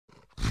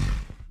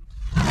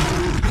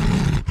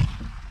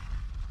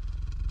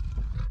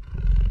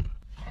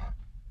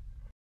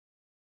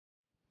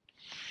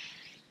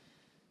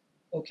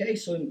Okay,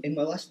 so in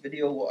my last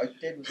video what I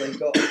did was I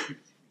got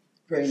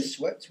Graham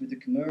swept with the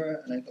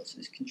Kimura and I got to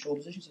this control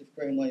position, so if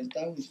Graham lies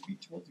down, his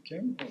feet towards the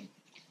camera.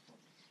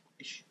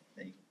 Ish,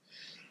 there you go.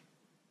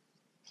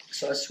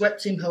 So I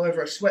swept him,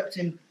 however I swept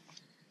him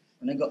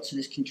and I got to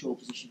this control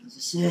position. As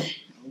I say,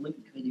 I'll link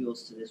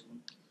videos to this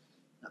one,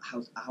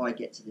 how I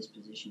get to this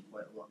position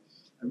quite a lot.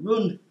 I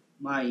run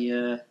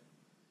my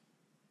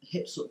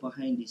hips up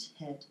behind his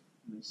head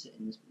and I sit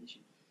in this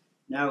position.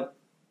 Now,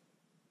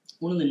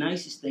 one of the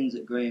nicest things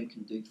that Graham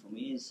can do for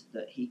me is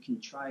that he can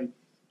try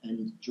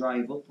and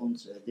drive up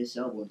onto this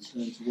elbow and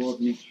turn toward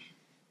me.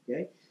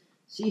 Okay,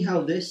 see how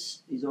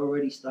this is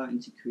already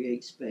starting to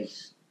create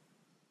space.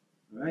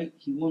 Alright,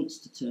 he wants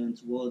to turn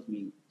towards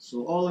me.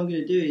 So all I'm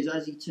going to do is,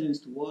 as he turns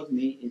towards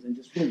me, is I'm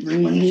just going to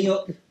bring my knee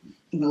up,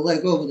 my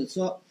leg over the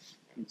top,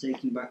 and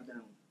take him back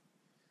down.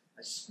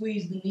 I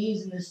squeeze the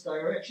knees in this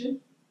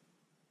direction,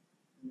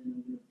 and then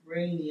I'm going to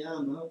bring the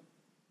arm out.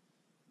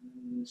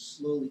 I'm going to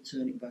slowly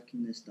turn it back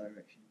in this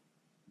direction.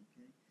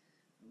 Okay,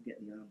 I'll get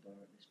the armbar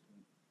at this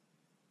point.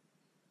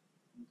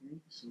 Okay,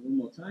 so one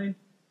more time.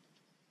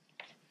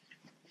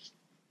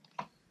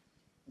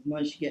 I've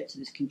managed to get to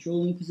this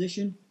controlling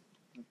position.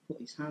 I've put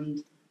his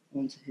hand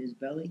onto his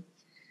belly.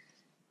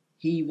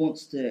 He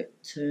wants to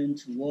turn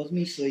towards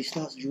me, so he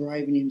starts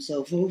driving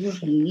himself over.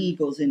 The knee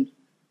goes in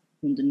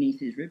underneath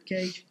his rib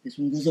cage. This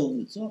one goes over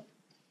the top.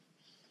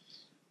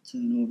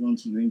 Turn over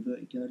onto your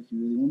inverted guard if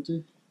you really want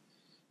to.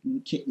 I'm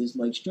going to kick this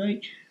leg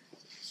straight,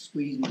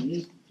 squeeze my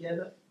knees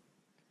together,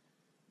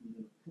 I'm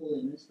going to pull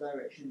in this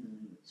direction and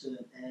I'm going to turn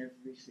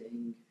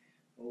everything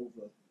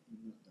over in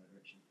that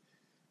direction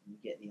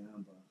and get the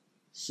armbar.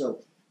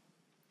 So,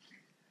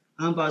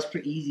 armbar is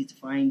pretty easy to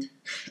find.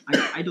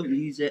 I don't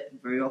use it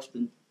very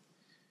often.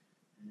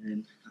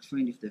 I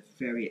find if they're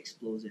very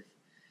explosive,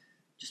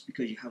 just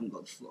because you haven't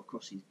got the foot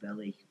across his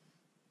belly,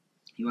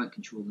 you aren't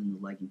controlling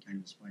the leg in kind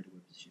of a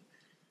spiderweb position.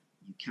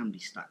 You can be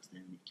stacked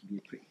there and it can be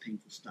a pretty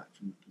painful stack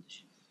from that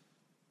position.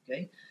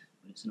 Okay,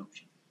 but it's an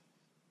option.